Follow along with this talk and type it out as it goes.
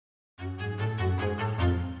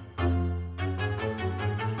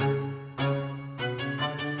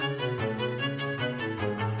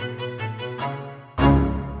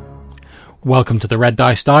Welcome to the Red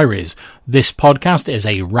Dice Diaries. This podcast is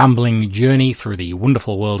a rambling journey through the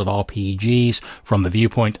wonderful world of RPGs from the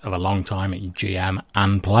viewpoint of a long-time GM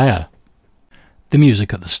and player. The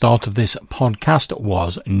music at the start of this podcast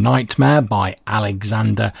was Nightmare by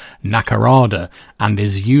Alexander Nakarada and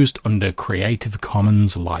is used under Creative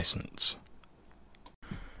Commons license.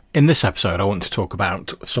 In this episode, I want to talk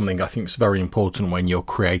about something I think is very important when you're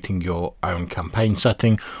creating your own campaign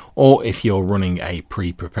setting or if you're running a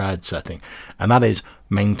pre-prepared setting, and that is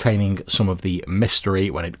maintaining some of the mystery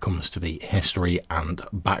when it comes to the history and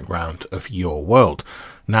background of your world.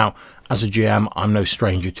 Now, as a GM, I'm no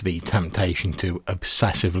stranger to the temptation to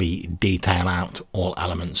obsessively detail out all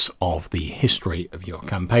elements of the history of your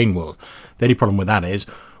campaign world. The only problem with that is,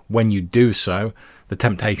 when you do so, the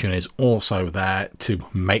temptation is also there to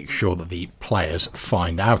make sure that the players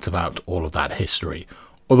find out about all of that history.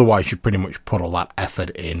 Otherwise, you pretty much put all that effort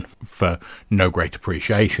in for no great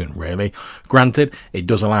appreciation, really. Granted, it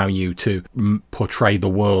does allow you to portray the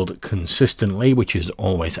world consistently, which is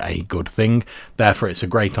always a good thing. Therefore, it's a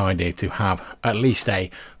great idea to have at least a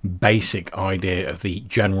basic idea of the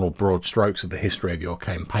general broad strokes of the history of your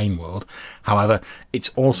campaign world. However, it's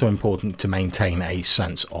also important to maintain a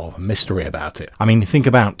sense of mystery about it. I mean, think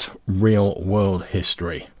about real world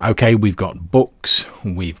history. Okay, we've got books,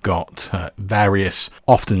 we've got various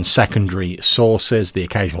often secondary sources, the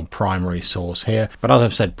occasional primary source here, but as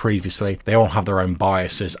I've said previously, they all have their own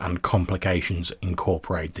biases and complications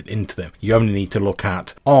incorporated into them. You only need to look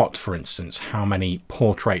at art, for instance. How many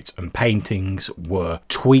portraits and paintings were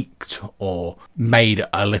tweaked or made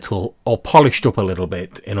a little or polished up a little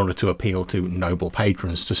bit in order to appeal to noble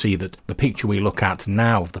patrons, to see that the picture we look at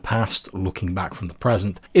now of the past, looking back from the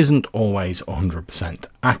present, isn't always 100%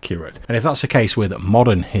 accurate. And if that's the case with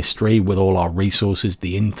modern history, with all our resources,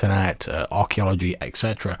 the internet, archaeology,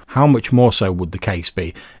 etc., how much more so would the case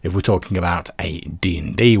be if we're talking about a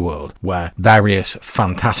D&D world where various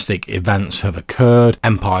fantastic events have occurred,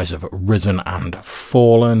 empires have risen and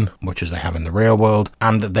fallen, much as they have in the real world,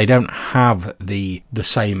 and they don't have the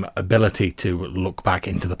same ability to look back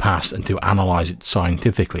into the past and to analyse it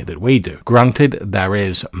scientifically that we do. Granted, there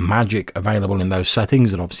is magic available in those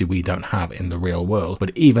settings that obviously we don't have in the real world,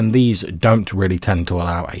 but even these don't really tend to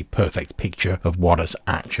allow a perfect picture of what has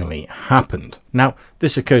actually happened. Now,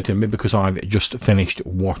 this occurred to me because I've just finished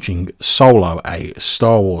watching Solo, a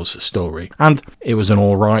Star Wars story, and it was an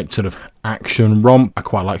alright sort of action romp. I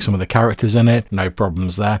quite like some of the characters in it, no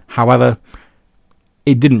problems there. However,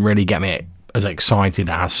 it didn't really get me as excited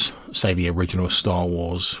as, say, the original Star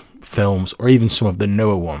Wars films or even some of the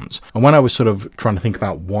newer ones. And when I was sort of trying to think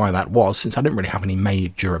about why that was, since I didn't really have any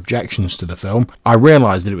major objections to the film, I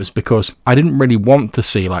realised that it was because I didn't really want to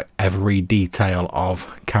see like every detail of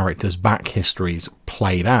characters' back histories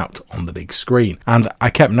played out on the big screen. And I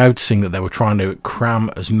kept noticing that they were trying to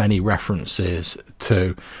cram as many references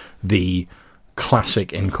to the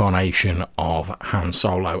classic incarnation of Han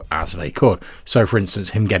Solo as they could. So for instance,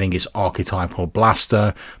 him getting his archetypal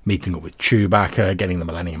blaster, meeting up with Chewbacca, getting the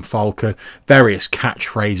Millennium Falcon, various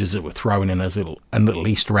catchphrases that were thrown in as little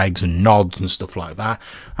Easter eggs and nods and stuff like that.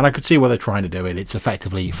 And I could see why they're trying to do it. It's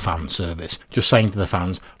effectively fan service. Just saying to the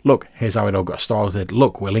fans, look, here's how it all got started.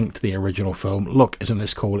 Look, we're linked to the original film. Look, isn't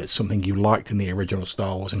this cool? It's something you liked in the original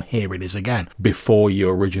Star Wars, and here it is again, before you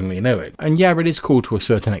originally knew it. And yeah, it is cool to a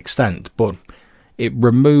certain extent, but it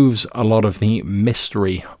removes a lot of the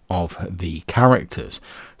mystery of the characters.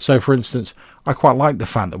 So, for instance, I quite like the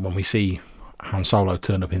fact that when we see Han Solo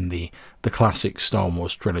turn up in the classic Star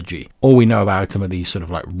Wars trilogy, all we know about him are these sort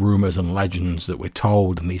of like rumours and legends that we're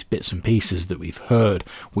told and these bits and pieces that we've heard,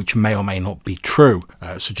 which may or may not be true,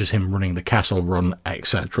 such as him running the Kessel Run,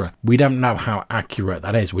 etc. We don't know how accurate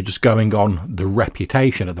that is. We're just going on the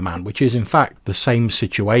reputation of the man, which is in fact the same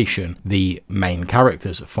situation the main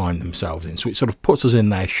characters find themselves in. So it sort of puts us in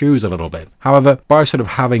their shoes a little bit. However, by sort of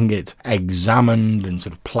having it examined and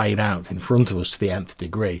sort of played out in front of us to the nth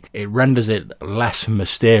degree, it renders it less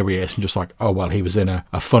mysterious and just like, oh well, he was in a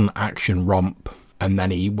fun action romp and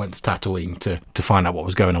then he went to Tatooine to find out what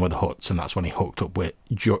was going on with the Hutts, and that's when he hooked up with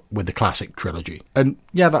the classic trilogy. And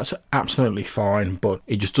yeah, that's absolutely fine, but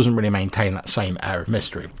it just doesn't really maintain that same air of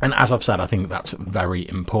mystery. And as I've said, I think that's very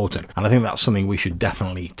important, and I think that's something we should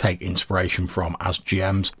definitely take inspiration from as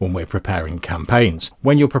GMs when we're preparing campaigns.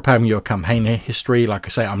 When you're preparing your campaign history, like I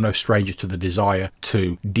say, I'm no stranger to the desire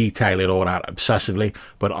to detail it all out obsessively,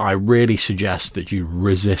 but I really suggest that you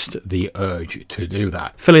resist the urge to do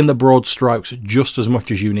that. Fill in the broad strokes just just as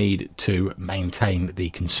much as you need to maintain the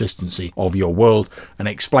consistency of your world and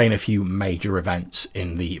explain a few major events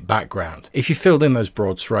in the background. If you filled in those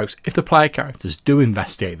broad strokes, if the player characters do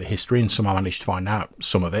investigate the history and somehow manage to find out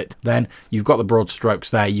some of it, then you've got the broad strokes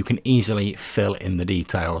there. You can easily fill in the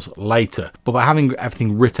details later. But by having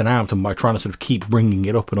everything written out and by trying to sort of keep bringing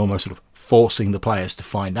it up and almost sort of forcing the players to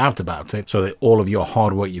find out about it so that all of your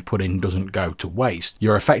hard work you've put in doesn't go to waste,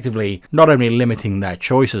 you're effectively not only limiting their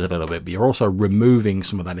choices a little bit, but you're also removing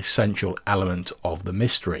some of that essential element of the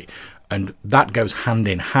mystery. And that goes hand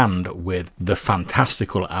in hand with the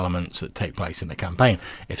fantastical elements that take place in the campaign.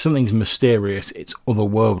 If something's mysterious, it's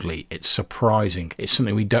otherworldly, it's surprising, it's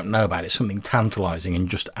something we don't know about, it's something tantalizing and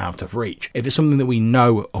just out of reach. If it's something that we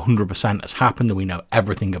know 100% has happened and we know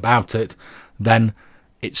everything about it, then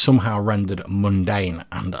it's somehow rendered mundane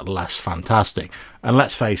and less fantastic. And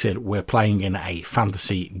let's face it, we're playing in a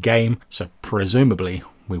fantasy game, so presumably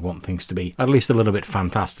we want things to be at least a little bit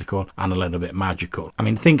fantastical and a little bit magical. I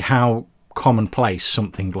mean, think how commonplace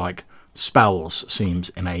something like spells seems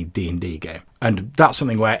in a D&D game. And that's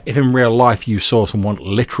something where if in real life you saw someone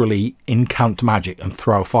literally incant magic and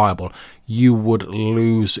throw a fireball, you would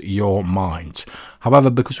lose your minds.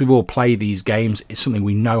 However, because we've all played these games, it's something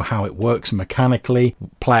we know how it works mechanically,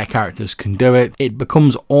 player characters can do it, it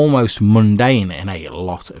becomes almost mundane in a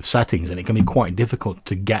lot of settings, and it can be quite difficult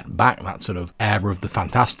to get back that sort of air of the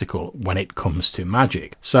fantastical when it comes to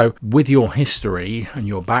magic. So with your history and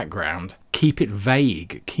your background, keep it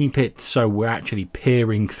vague, keep it so we're actually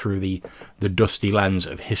peering through the dusty lens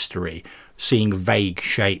of history, seeing vague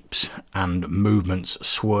shapes and movements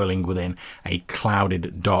swirling within a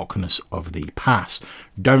clouded darkness of the past.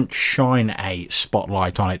 Don't shine a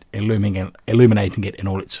spotlight on it, illuminating it in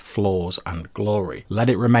all its flaws and glory. Let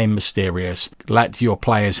it remain mysterious. Let your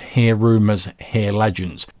players hear rumours, hear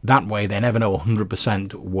legends. That way they never know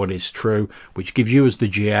 100% what is true, which gives you as the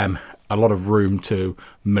GM a lot of room to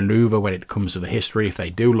maneuver when it comes to the history if they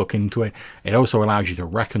do look into it. It also allows you to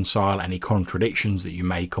reconcile any contradictions that you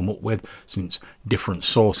may come up with, since different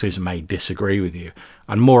sources may disagree with you.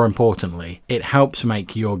 And more importantly, it helps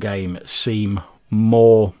make your game seem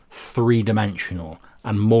more three-dimensional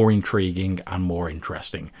and more intriguing and more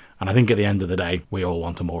interesting. And I think at the end of the day, we all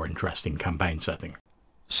want a more interesting campaign setting.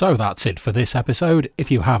 So that's it for this episode. If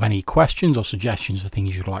you have any questions or suggestions for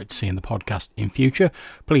things you'd like to see in the podcast in future,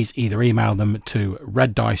 please either email them to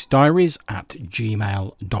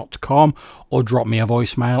reddicediaries@gmail.com or drop me a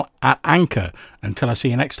voicemail at Anchor. Until I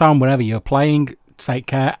see you next time, wherever you're playing, take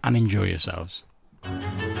care and enjoy yourselves.